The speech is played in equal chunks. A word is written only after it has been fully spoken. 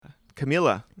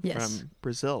Camila Yes. from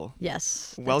Brazil.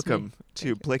 Yes. that's Welcome me.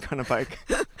 to Blake on a Bike.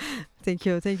 Thank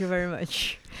you. Thank you very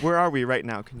much. Where are we right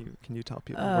now? Can you tell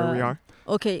people where we are?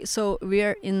 Okay, so we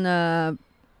are in a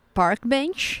park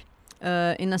bench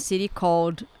in a city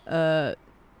called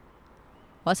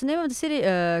what's the name of the city?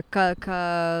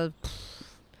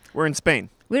 We're in Spain.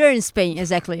 We are in Spain,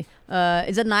 exactly.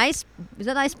 It's a nice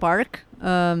park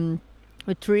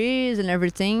with trees and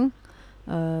everything.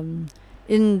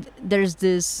 There's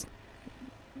this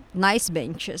nice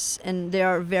benches, and they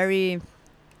are very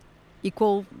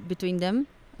equal between them.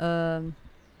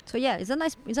 So yeah, it's a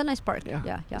nice park.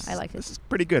 Yeah, I like This it. is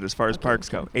pretty good as far as Okay, parks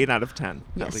okay, go. okay. 8 out of 10 at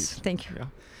Yes, least. thank you.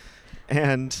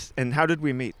 Yeah. And how did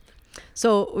we meet?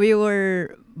 So we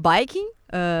were biking.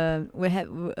 I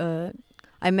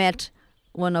met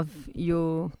one of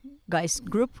you guys'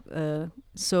 group.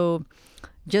 So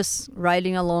just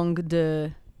riding along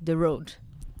the road.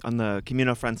 On the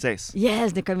Camino Francés.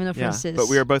 Yes, the Camino Yeah, Frances. but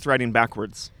we are both riding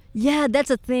backwards. Yeah,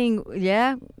 that's a thing.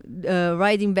 Yeah,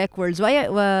 riding backwards. Why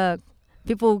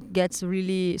people get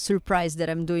really surprised that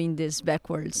I'm doing this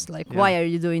backwards? Like, Yeah. why are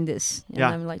you doing this? And Yeah.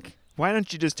 I'm like, Why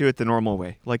don't you just do it the normal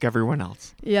way, like everyone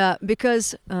else? yeah,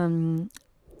 because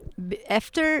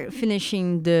after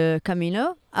finishing the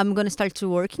Camino, I'm gonna start to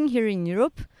working here in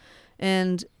Europe,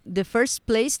 and the first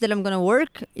place that I'm gonna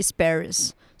work is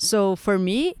Paris. So for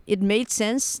me, it made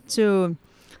sense to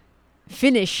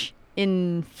finish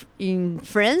in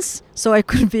France, so I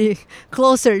could be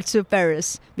closer to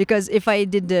Paris. Because if I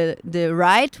did the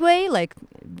right way, like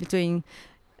between,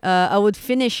 I would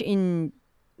finish in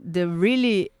the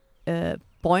really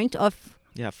point of.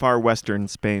 Yeah, far western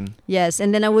Spain. Yes,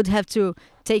 and then I would have to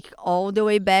take all the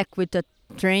way back with a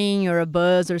train or a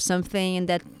bus or something, and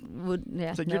that would,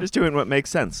 yeah. So no. you're just doing what makes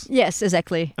sense. Yes,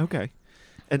 exactly. Okay.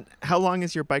 And how long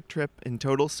is your bike trip in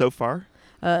total so far?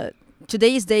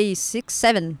 Today is day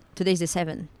 7. Today's day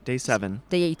 7. Day 7.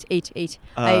 Day 8.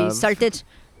 I Of- started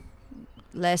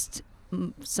last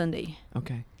Sunday.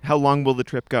 Okay. How long will the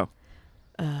trip go?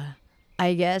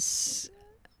 I guess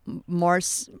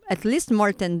at least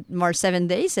more 7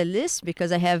 days at least,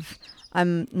 because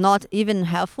I'm not even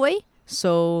halfway.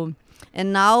 So,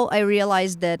 and now I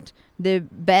realize that the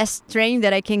best train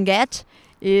that I can get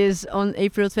is on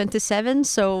April 27.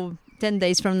 So 10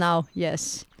 days from now.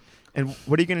 Yes. And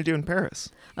what are you going to do in Paris?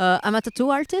 I'm a tattoo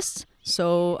artist,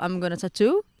 so I'm gonna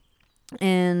tattoo,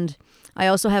 and I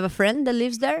also have a friend that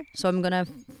lives there, so I'm gonna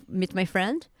meet my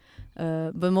friend.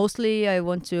 But mostly, I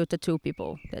want to tattoo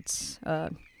people. That's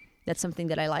something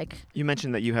that I like. You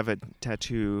mentioned that you have a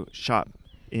tattoo shop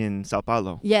in Sao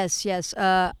Paulo. Yes.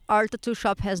 Our tattoo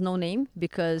shop has no name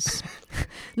because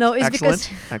no, it's Excellent.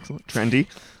 Trendy.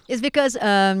 It's because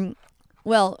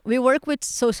well, we work with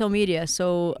social media,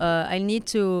 so I need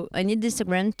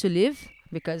Instagram to live,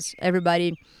 because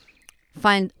everybody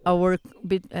find our work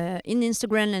in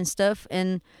Instagram and stuff,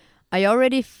 and I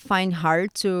already find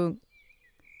hard to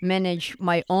manage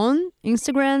my own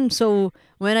Instagram. So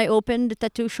when I opened the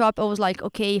tattoo shop, I was like,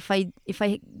 okay, if I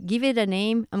give it a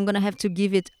name, I'm gonna have to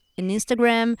give it an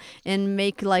Instagram and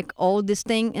make like all this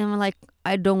thing, and I'm like,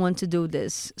 I don't want to do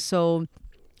this. So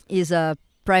it's a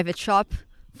private shop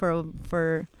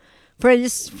for at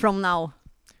least from now.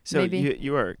 So Maybe.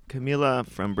 you are Camila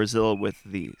from Brazil with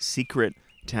the secret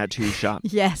tattoo shop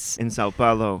Yes. in Sao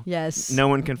Paulo. Yes. No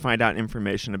one can find out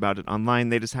information about it online.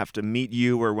 They just have to meet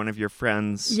you or one of your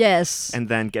friends. Yes. And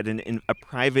then get a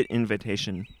private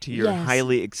invitation to your Yes.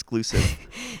 highly exclusive.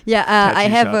 Yeah. I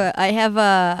tattoo shop. have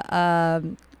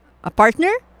a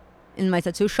partner in my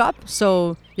tattoo shop,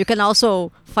 so you can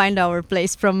also find our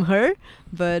place from her.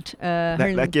 But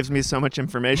That gives me so much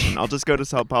information. I'll just go to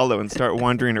Sao Paulo and start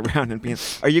wandering around and being,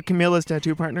 are you Camila's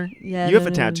tattoo partner? Yeah, You have no,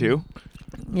 a no, tattoo.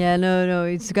 Yeah, no.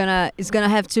 It's gonna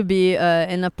have to be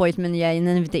an appointment. Yeah, an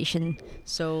invitation.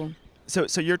 So.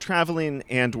 So you're traveling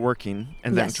and working,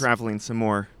 and then Yes. traveling some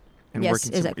more, and Yes,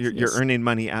 working some exactly, more. You're yes. earning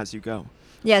money as you go.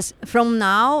 Yes, from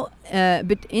now,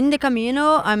 but in the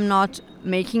Camino, I'm not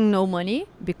making no money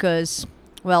because,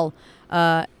 well,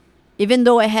 even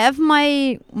though I have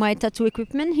my tattoo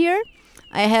equipment here,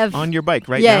 I have On your bike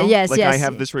right Yeah, now? yes, Like I yes.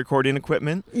 have this recording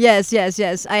equipment. Yes.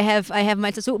 I have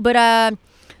my tattoo, but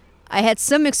I had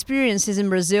some experiences in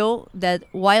Brazil that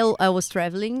while I was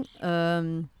traveling,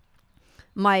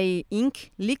 my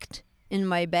ink leaked in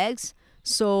my bags,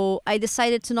 so I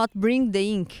decided to not bring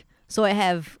the ink. So I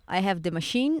have the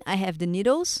machine, I have the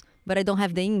needles, but I don't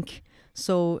have the ink.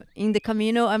 So in the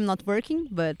Camino, I'm not working,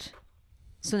 but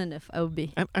soon enough I will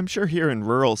be. I'm sure here in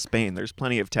rural Spain, there's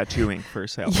plenty of tattooing for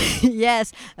sale.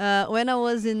 Yes. When I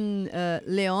was in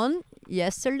Leon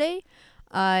yesterday,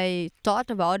 I thought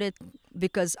about it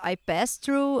because I passed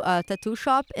through a tattoo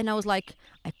shop and I was like,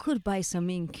 I could buy some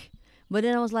ink, but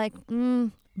then I was like,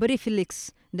 but if it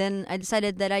leaks, then I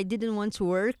decided that I didn't want to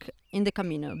work in the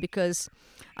Camino because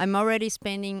I'm already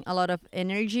spending a lot of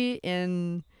energy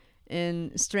and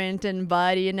strength and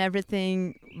body and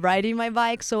everything riding my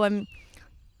bike. So I'm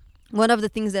one of the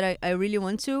things that I really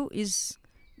want to is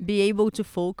be able to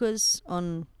focus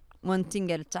on one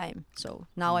thing at a time. So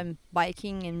now I'm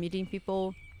biking and meeting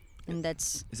people, and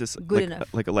that's Is this good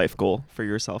enough. like a life goal for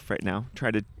yourself right now?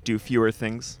 Try to do fewer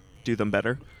things, do them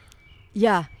better.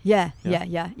 Yeah. Yeah.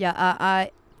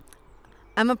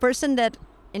 I'm a person that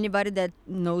anybody that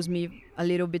knows me a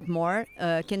little bit more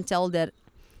can tell that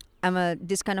I'm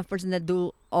this kind of person that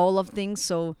do all of things.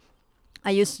 So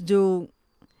I used to do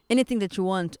anything that you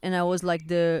want, and I was like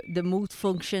the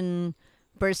multi-function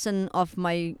person of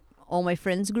my all my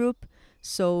friends group.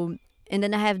 So and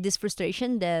then I have this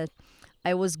frustration that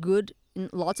I was good in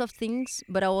lots of things,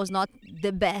 but I was not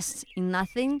the best in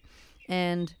nothing.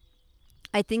 And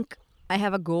I think I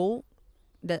have a goal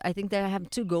that I think that I have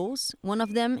two goals. One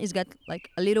of them is get like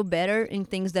a little better in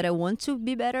things that I want to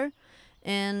be better,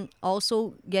 and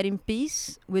also get in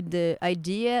peace with the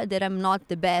idea that I'm not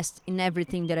the best in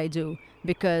everything that I do.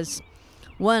 Because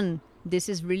one, this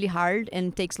is really hard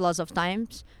and takes lots of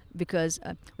times because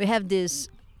we have this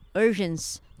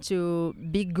urgency to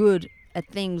be good at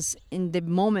things in the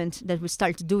moment that we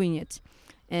start doing it,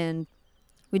 and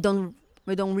we don't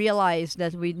we don't realize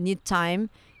that we need time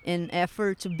and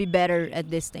effort to be better at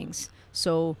these things.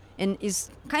 So and it's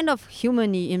kind of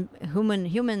human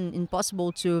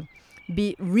impossible to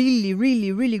be really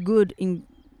really really good in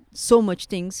so much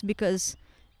things because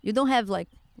you don't have like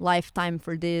lifetime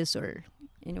for this or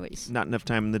anyways. Not enough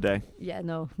time in the day. Yeah,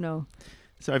 no.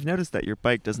 So I've noticed that your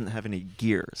bike doesn't have any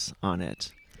gears on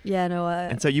it. Yeah, no.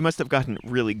 And so you must have gotten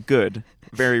really good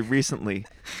very recently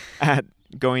at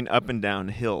going up and down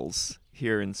hills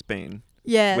here in Spain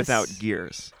Yes. without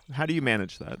gears. How do you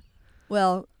manage that?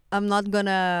 Well, I'm not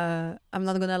gonna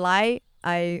lie.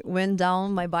 I went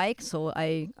down my bike, so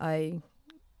I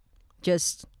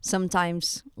just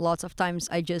sometimes, lots of times,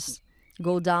 I just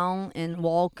go down and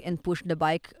walk and push the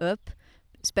bike up.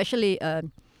 Especially,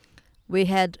 we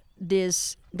had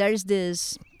this. There's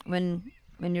this when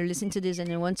you're listening to this and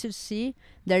you want to see.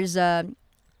 There's a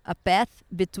path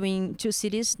between two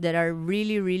cities that are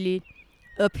really really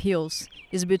up hills.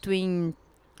 It's between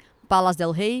Palas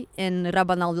del Rey and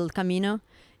Rabanal del Camino,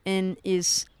 and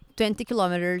is 20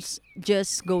 kilometers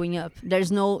just going up.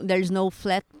 There's no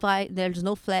flat there's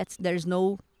no flats, there's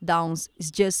no downs. It's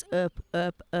just up.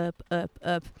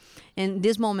 And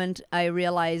this moment I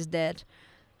realized that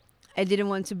I didn't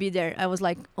want to be there. I was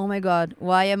like, oh my god,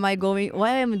 why am I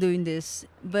doing this?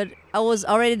 But I was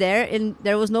already there and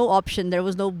there was no option. There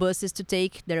was no buses to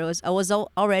take. I was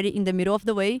already in the middle of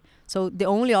the way. So the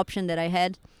only option that I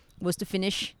had was to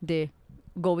finish the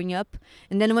going up.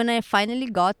 And then when I finally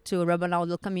got to Rabanal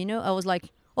del Camino, I was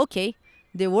like, okay,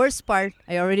 the worst part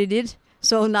I already did.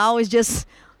 So now it's just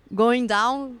going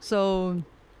down. So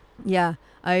yeah,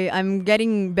 I'm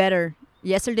getting better.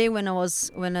 Yesterday when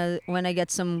I get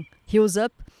some hills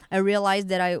up, I realized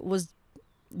that I was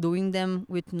doing them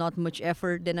with not much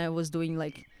effort than I was doing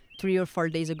like 3 or 4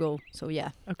 days ago. So yeah.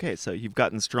 Okay, so you've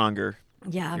gotten stronger.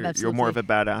 Yeah, You're more of a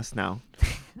badass now.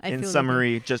 I In feel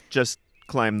summary, just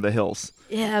climb the hills,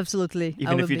 yeah, absolutely.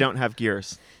 even if you don't have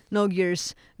gears. No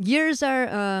gears. Gears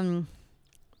are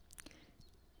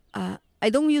I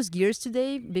don't use gears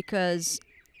today because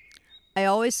I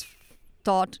always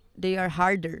thought they are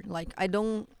harder. Like I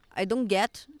don't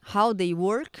get how they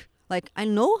work. Like I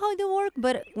know how they work,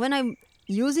 but when I'm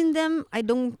using them, I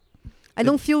don't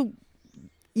feel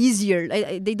easier.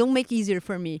 They don't make easier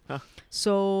for me. Huh.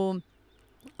 So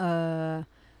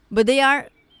but they are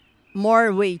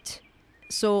more weight.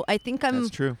 So I think That's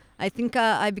true. I think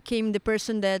I became the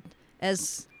person that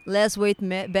has less weight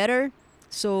better.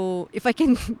 So if I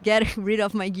can get rid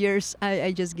of my gears,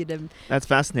 I just get them. That's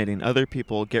fascinating. Other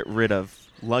people get rid of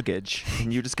luggage,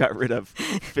 and you just got rid of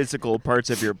physical parts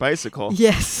of your bicycle.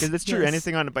 Yes. Because it's true. yes.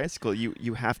 Anything on a bicycle,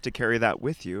 you have to carry that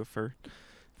with you for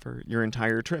your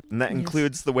entire trip, and that Yes.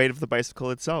 includes the weight of the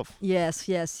bicycle itself. Yes.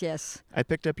 I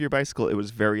picked up your bicycle. It was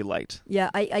very light. Yeah,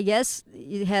 I guess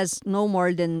it has no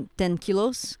more than 10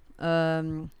 kilos.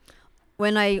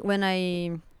 When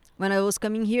I was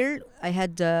coming here, I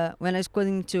had when I was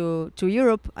going to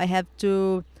Europe, I have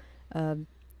to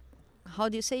how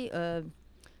do you say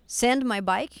send my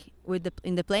bike with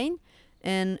in the plane,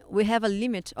 and we have a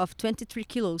limit of 23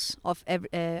 kilos of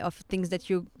things that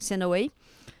you send away,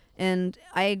 and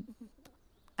I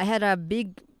had a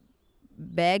big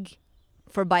bag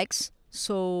for bikes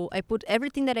So I put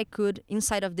everything that I could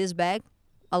inside of this bag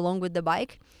along with the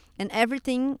bike, and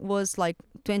everything was like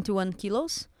 21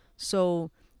 kilos. So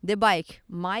the bike,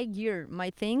 my gear, my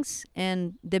things,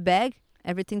 and the bag,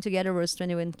 everything together was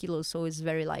 21 kilos. So it's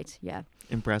very light. Yeah.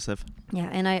 Impressive. Yeah,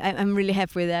 and I'm really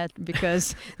happy with that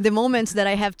because the moments that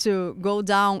I have to go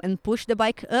down and push the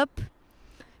bike up,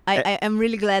 I'm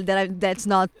really glad that that's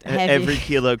not heavy. Every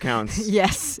kilo counts.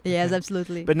 Yes, Okay.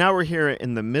 absolutely. But now we're here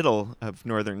in the middle of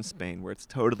northern Spain where it's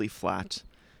totally flat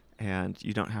and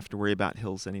you don't have to worry about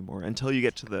hills anymore until you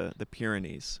get to the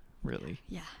Pyrenees, really.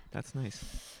 Yeah, That's nice.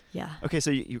 yeah. Okay, so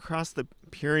you cross the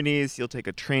Pyrenees, you'll take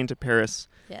a train to Paris.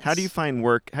 Yes. How do you find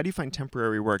work? How do you find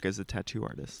temporary work as a tattoo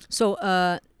artist? So,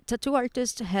 tattoo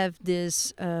artists have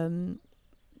this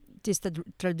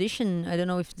tradition. I don't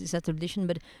know if it's a tradition,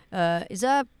 but it's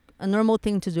a normal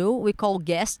thing to do. We call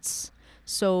guests.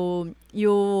 So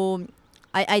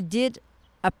I did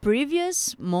a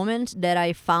previous moment that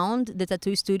I found the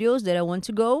tattoo studios that I want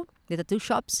to go, the tattoo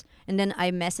shops, and then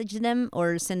I message them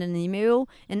or send an email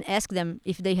and ask them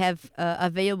if they have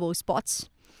available spots.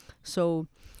 So,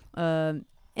 and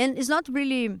it's not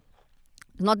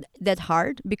that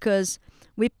hard because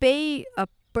we pay a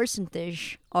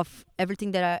percentage of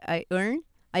everything that I earn.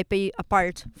 I pay a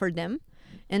part for them,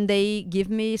 and they give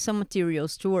me some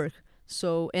materials to work.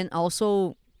 So, and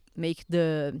also make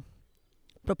the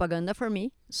propaganda for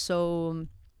me. So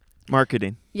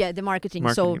Marketing. yeah, the marketing.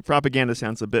 Marketing. So Propaganda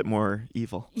sounds a bit more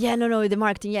evil. yeah, no, the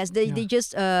marketing. Yes, they Yeah.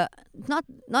 just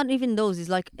not even those. It's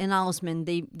like announcement.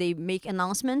 They make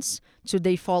announcements to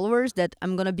their followers that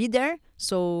I'm gonna be there.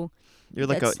 So You're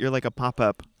like a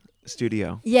pop-up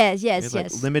studio. yes, You're yes, like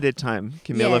yes. limited time.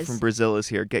 Camila Yes. from Brazil is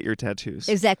here. Get your tattoos.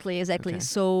 Exactly. Okay.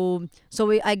 So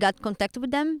I got contacted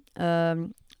with them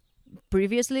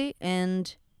previously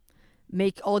and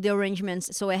make all the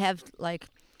arrangements. So I have like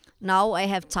now I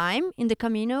have time in the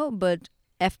Camino, but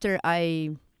after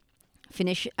I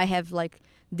finish, I have like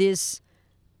these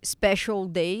special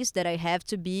days that I have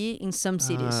to be in some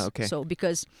cities. Okay. So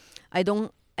because I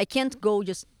can't go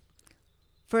just.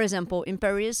 For example, in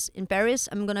Paris,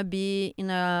 I'm gonna be in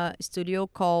a studio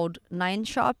called Nine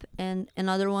Shop and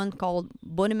another one called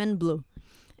Bonneman Blue,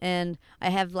 and I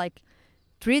have like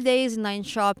 3 days in Nine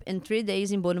Shop and 3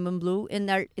 days in Bonneman Blue, and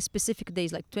there are specific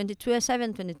days like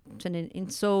 27, 20.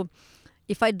 And so,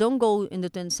 if I don't go in the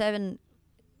 27,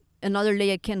 another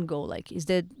day I can go. Like, is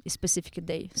that a specific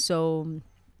day? So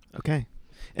Okay.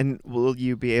 And will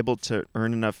you be able to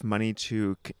earn enough money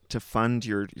to fund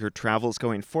your travels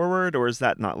going forward, or is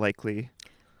that not likely?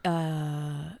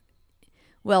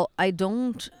 well, I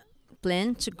don't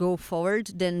plan to go forward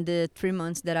than the 3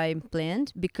 months that I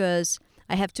planned because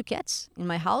I have 2 cats in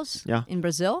my house Yeah. in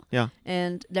Brazil, Yeah.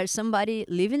 and there's somebody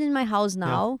living in my house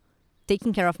now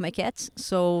taking care of my cats.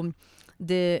 So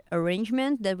the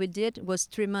arrangement that we did was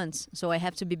 3 months. So I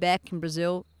have to be back in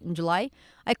Brazil in July.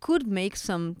 I could make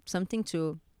something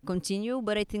to continue,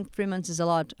 but I think 3 months is a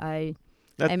lot. I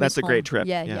miss That's a great home. trip.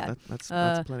 Yeah. That's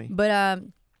plenty. But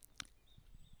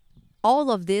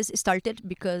all of this started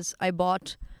because I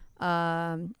bought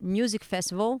a music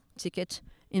festival ticket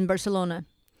in Barcelona.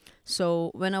 So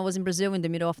when I was in Brazil in the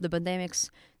middle of the pandemics,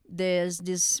 there's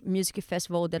this music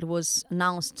festival that was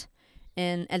announced.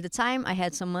 And at the time I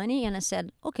had some money and I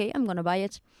said, okay, I'm going to buy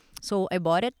it. So I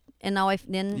bought it. And now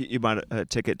You bought a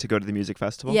ticket to go to the music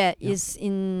festival? yeah, it's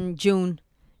in June.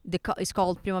 It's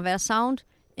called Primavera Sound.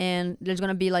 And there's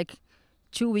going to be like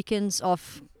 2 weekends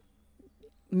of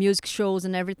music shows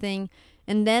and everything.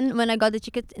 And then when I got the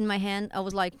ticket in my hand, I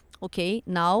was like, okay,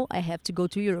 now I have to go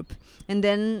to Europe. And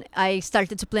then I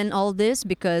started to plan all this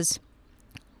because,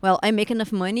 well, I make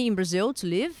enough money in Brazil to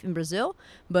live in Brazil,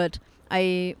 but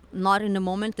I not in the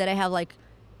moment that I have like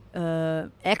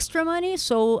extra money.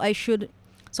 So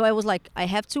I was like, I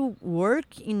have to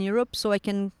work in Europe so I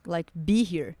can like be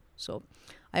here. So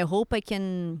I hope I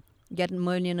can get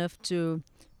money enough to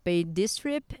pay this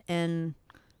trip and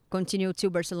continue to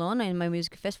Barcelona in my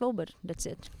music festival, but that's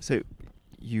it. So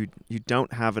you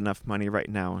don't have enough money right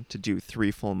now to do 3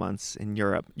 full months in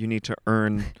Europe. You need to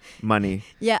earn money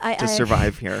to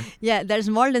survive here. Yeah, there's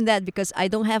more than that because I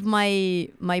don't have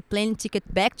my plane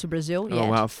ticket back to Brazil yet. Oh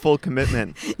wow, full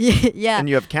commitment. yeah. And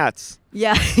you have cats.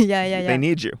 Yeah. They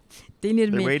need you. They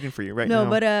need They're me. waiting for you right No, now.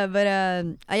 but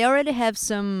I already have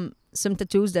some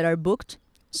tattoos that are booked,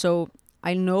 so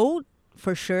I know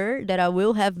for sure that I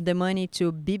will have the money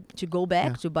to go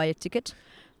back to buy a ticket,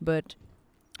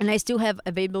 and I still have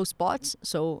available spots,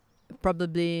 so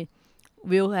probably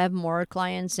we'll have more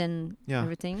clients and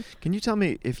everything. Can you tell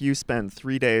me if you spend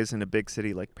 3 days in a big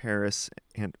city like Paris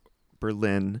and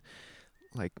Berlin,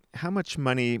 like how much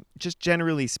money, just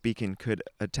generally speaking, could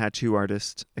a tattoo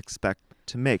artist expect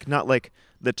to make? Not like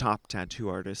the top tattoo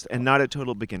artist and not a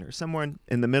total beginner, somewhere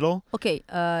in the middle. Okay,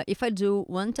 if I do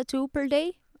one tattoo per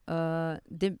day,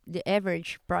 the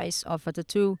average price of a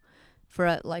tattoo for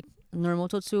a like normal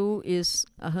tattoo is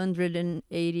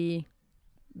 180,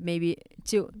 maybe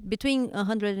between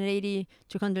 180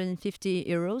 to 150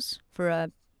 euros for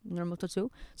a normal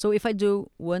tattoo. So if I do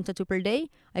one tattoo per day,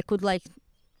 I could like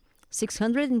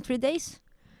 600 in 3 days.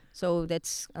 So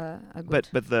that's a good.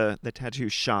 But the tattoo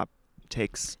shop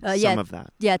takes Yeah. some of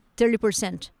that, Yeah,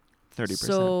 30%. 30%.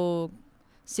 So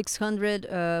 600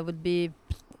 would be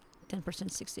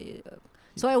 10%, 60.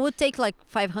 So I would take like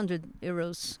 500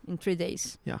 euros in 3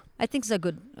 days. Yeah. I think it's a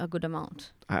good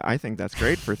amount. I think that's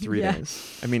great for 3 Yeah.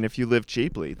 days. I mean, if you live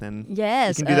cheaply, then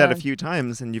Yes. you can do that a few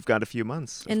times and you've got a few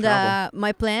months of And travel.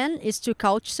 my plan is to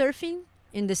couch surfing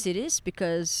in the cities,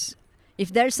 because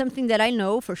if there's something that I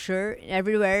know for sure,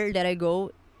 everywhere that I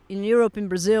go, in Europe, in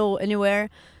Brazil, anywhere,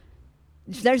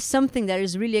 if there's something that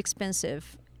is really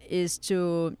expensive, is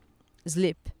to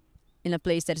sleep in a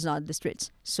place that is not the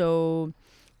streets. So,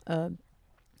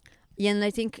 and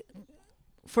I think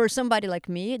for somebody like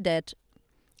me that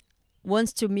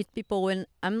wants to meet people when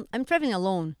I'm traveling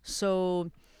alone, so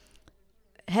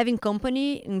having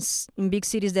company in big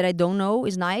cities that I don't know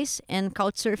is nice, and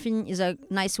couch surfing is a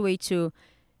nice way to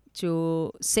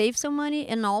save some money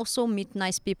and also meet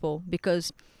nice people,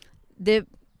 because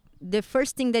the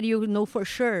first thing that you know for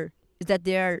sure is that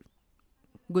they are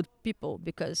good people,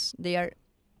 because they are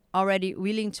already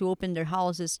willing to open their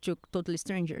houses to totally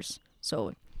strangers.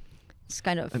 So it's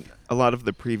kind of And a lot of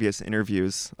the previous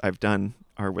interviews I've done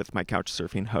are with my couch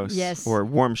surfing hosts. Yes. Or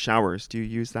warm showers. Do you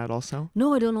use that also?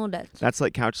 no, I don't know that. That's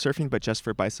like couch surfing, but just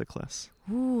for bicyclists.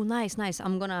 Ooh, nice.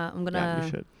 I'm gonna Yeah, you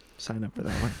should sign up for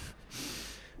that one.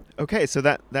 Okay, so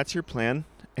that's your plan.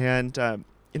 And,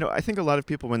 I think a lot of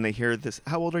people, when they hear this,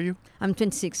 how old are you? I'm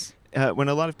 26. When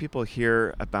a lot of people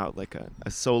hear about like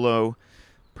a solo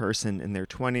person in their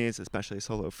 20s, especially a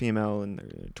solo female in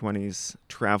their 20s,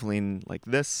 traveling like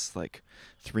this, like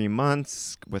 3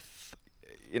 months with,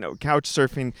 couch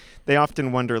surfing, they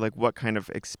often wonder like what kind of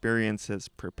experiences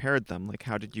prepared them. Like,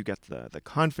 how did you get the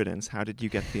confidence? How did you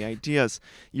get the ideas?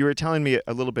 You were telling me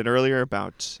a little bit earlier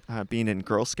about being in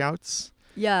Girl Scouts.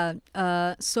 Yeah.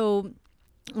 So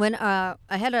when I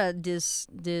had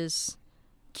this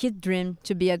kid dream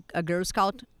to be a Girl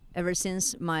Scout ever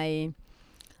since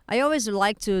I always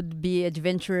like to be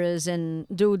adventurous and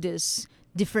do this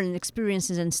different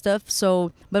experiences and stuff.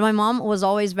 So, but my mom was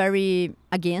always very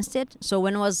against it. So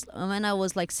when I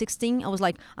was like 16, I was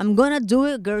like, I'm gonna do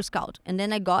a Girl Scout, and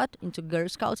then I got into Girl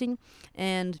Scouting,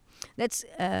 and that's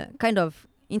kind of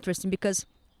interesting because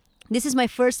this is my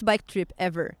first bike trip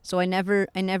ever. So I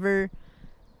never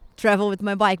traveled with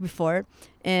my bike before,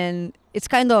 and it's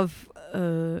kind of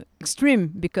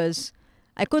extreme because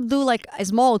I could do like a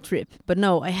small trip, but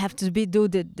no, I have to do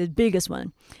the biggest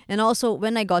one. And also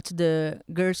when I got to the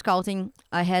Girl Scouting,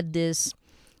 I had this.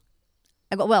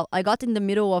 I got in the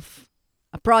middle of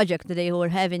a project that they were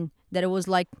having that it was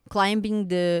like climbing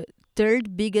the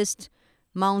third biggest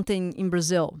mountain in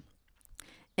Brazil.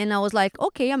 And I was like,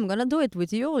 okay, I'm gonna do it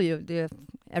with you.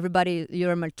 Everybody,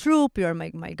 you're my troop, you're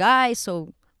my guy.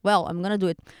 So, well, I'm gonna do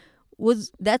it.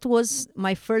 That was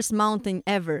my first mountain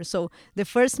ever. So the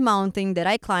first mountain that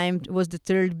I climbed was the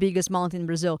third biggest mountain in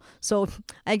Brazil. So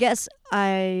I guess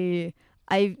I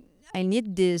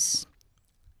need these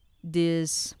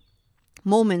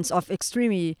moments of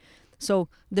extremity. So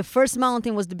the first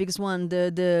mountain was the biggest one.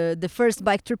 The first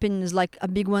bike tripping is like a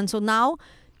big one. So now,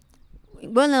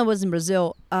 when I was in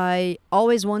Brazil, I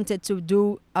always wanted to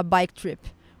do a bike trip,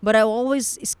 but I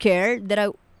always scared that I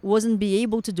wasn't be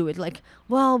able to do it. Like,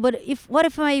 well, but what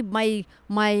if my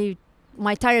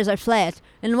tires are flat,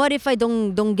 and what if I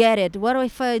don't get it? What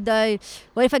if I die?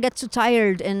 What if I get too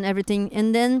tired and everything?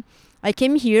 And then I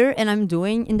came here and I'm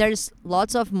doing, and there's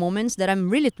lots of moments that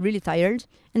I'm really really tired,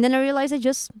 and then I realized I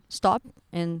just stop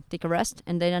and take a rest,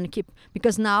 and then I keep,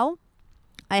 because now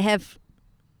I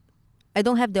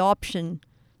don't have the option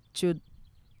to,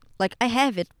 like, I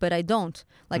have it, but I don't.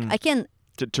 Like, I can.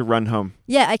 To run home.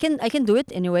 Yeah, I can do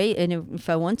it anyway, and if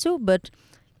I want to, but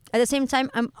at the same time,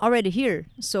 I'm already here.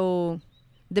 So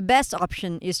the best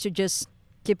option is to just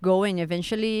keep going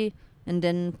eventually, and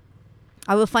then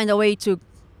I will find a way to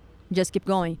just keep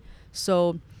going.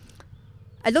 So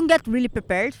I don't get really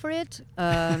prepared for it.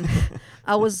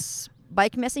 I was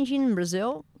bike messaging in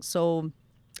Brazil, so...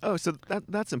 Oh, so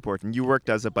that's important. You worked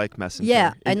as a bike messenger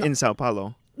Yeah, in Sao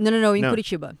Paulo. No, in No.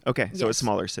 Curitiba. Okay, so a Yes.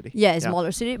 smaller city. Yeah, a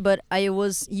smaller city, but I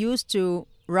was used to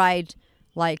ride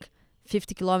like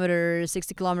 50 kilometers,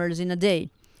 60 kilometers in a day.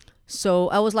 So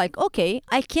I was like, okay,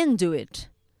 I can do it.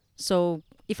 So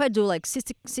if I do like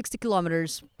 60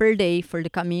 kilometers per day for the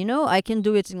Camino, I can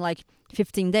do it in like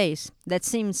 15 days. That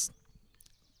seems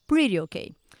pretty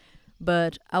okay.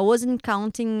 But I wasn't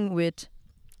counting with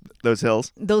Those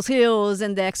hills. those hills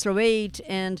and the extra weight.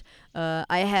 And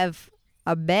I have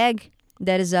a bag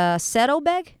that is a saddle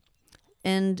bag.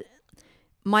 And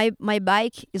my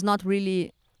bike is not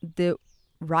really the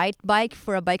right bike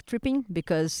for a bike tripping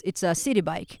because it's a city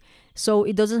bike. So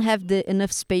it doesn't have the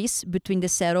enough space between the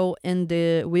saddle and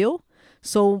the wheel.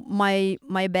 So my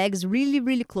bag's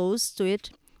really close to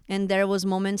it, and there was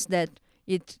moments that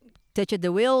it touched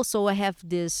the wheel. So I have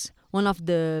this one of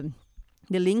the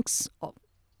links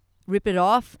rip it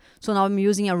off. So now I'm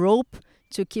using a rope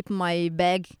to keep my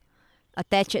bag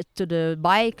attached to the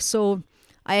bike. So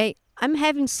I'm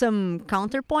having some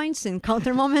counterpoints and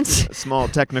counter moments. Small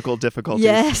technical difficulties.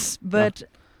 Yes, but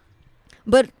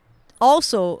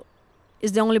also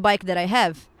it's the only bike that I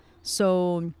have.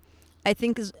 So I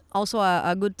think it's also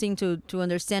a good thing to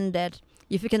understand that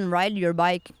if you can ride your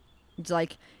bike, it's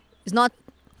like it's not.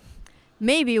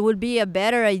 Maybe it would be a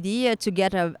better idea to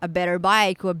get a better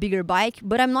bike or a bigger bike,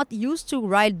 but I'm not used to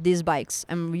ride these bikes.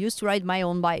 I'm used to ride my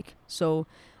own bike. So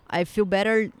I feel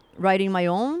better riding my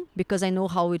own because I know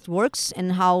how it works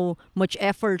and how much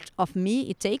effort of me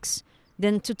it takes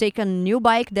than to take a new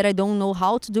bike that I don't know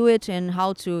how to do it and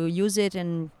how to use it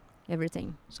and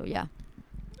everything. So yeah.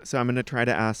 So I'm going to try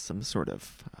to ask some sort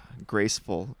of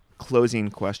graceful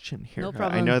closing question here. No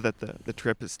problem. I know that the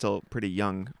trip is still pretty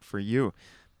young for you,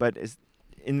 but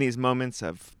in these moments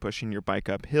of pushing your bike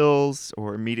up hills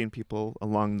or meeting people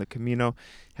along the Camino,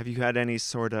 have you had any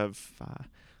sort of,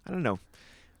 I don't know,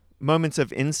 moments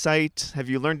of insight? Have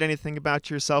you learned anything about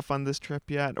yourself on this trip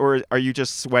yet? Or are you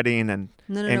just sweating and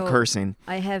No. cursing?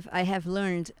 I have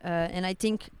learned, and I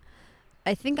think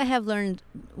I have learned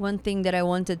one thing that I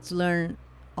wanted to learn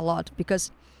a lot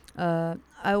because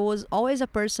I was always a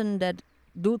person that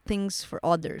do things for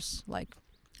others. Like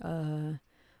I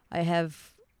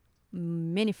have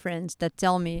many friends that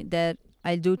tell me that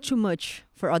I do too much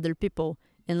for other people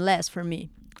and less for me.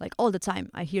 Like all the time,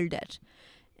 I hear that,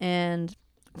 and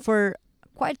for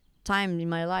quite time in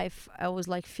my life, I was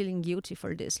like feeling guilty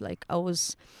for this. Like I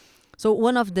was, so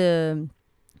one of the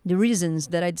reasons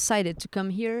that I decided to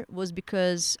come here was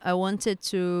because I wanted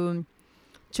to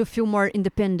feel more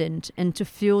independent and to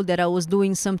feel that I was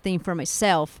doing something for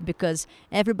myself, because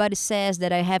everybody says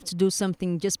that I have to do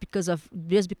something just because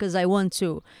I want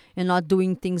to and not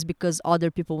doing things because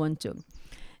other people want to.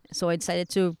 So I decided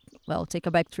to take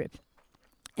a bike trip.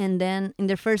 And then in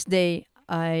the first day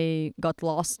I got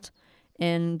lost,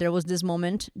 and there was this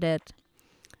moment that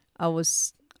I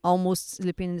was almost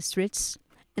sleeping in the streets,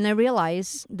 and I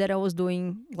realized that I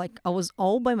was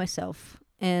all by myself.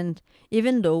 And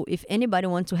even though if anybody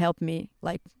wanted to help me,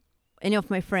 like any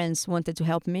of my friends wanted to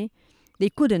help me, they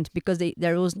couldn't because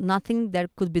there was nothing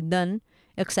that could be done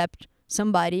except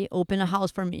somebody open a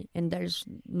house for me. And there's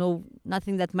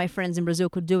nothing that my friends in Brazil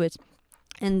could do it.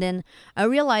 And then I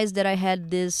realized that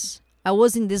I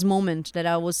was in this moment that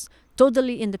I was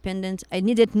totally independent. I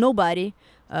needed nobody.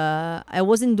 I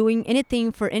wasn't doing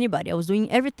anything for anybody. I was doing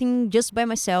everything just by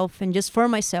myself and just for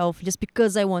myself, just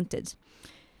because I wanted.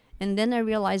 And then I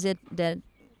realized that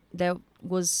there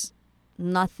was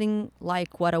nothing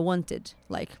like what I wanted.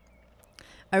 Like,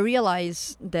 I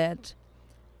realized that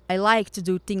I like to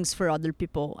do things for other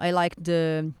people. I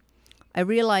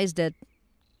realized that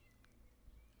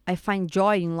I find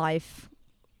joy in life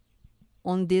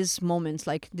on these moments,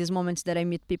 like these moments that I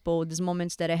meet people, these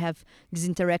moments that I have these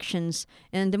interactions,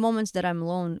 and the moments that I'm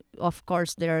alone. Of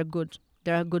course, there are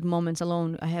good moments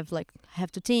alone. I have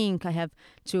to think, I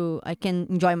can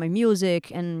enjoy my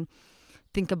music and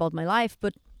think about my life,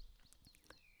 but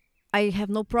I have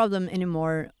no problem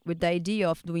anymore with the idea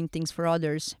of doing things for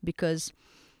others, because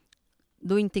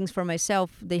doing things for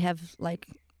myself, they have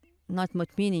not much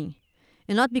meaning.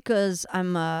 And not because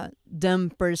I'm a dumb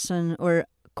person or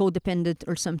codependent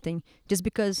or something, just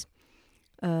because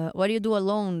what you do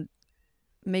alone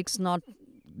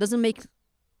doesn't make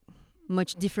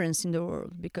much difference in the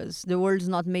world, because the world is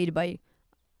not made by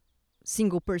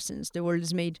single persons. The world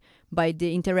is made by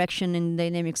the interaction and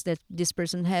dynamics that this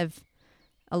person have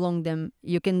along them.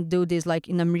 You can do this like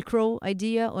in a micro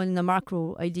idea or in a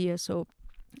macro idea. So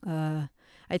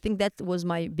I think that was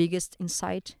my biggest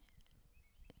insight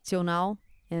till now.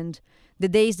 And the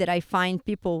days that I find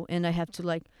people and I have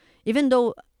to even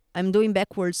though I'm doing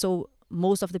backwards, so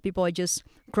most of the people I just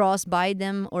cross by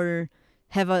them or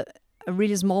have a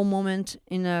really small moment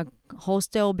in a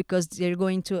hostel because they're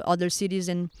going to other cities,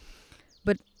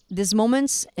 but these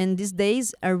moments and these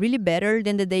days are really better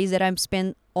than the days that I'm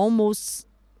spent almost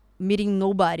meeting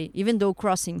nobody, even though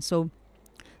crossing. So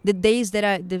the days that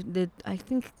I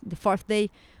think the fourth day,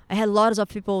 I had lots of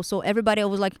people. So everybody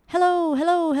was like, hello,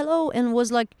 hello, hello. And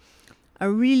was like a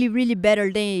really, really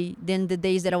better day than the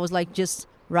days that I was like just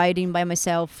riding by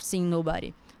myself, seeing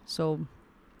nobody. So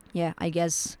yeah, I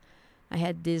guess I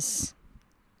had this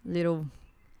little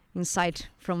insight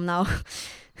from now.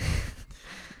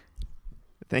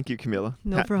 Thank you, Camila.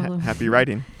 No problem. Happy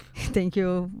riding. Thank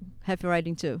you. Happy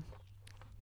riding too.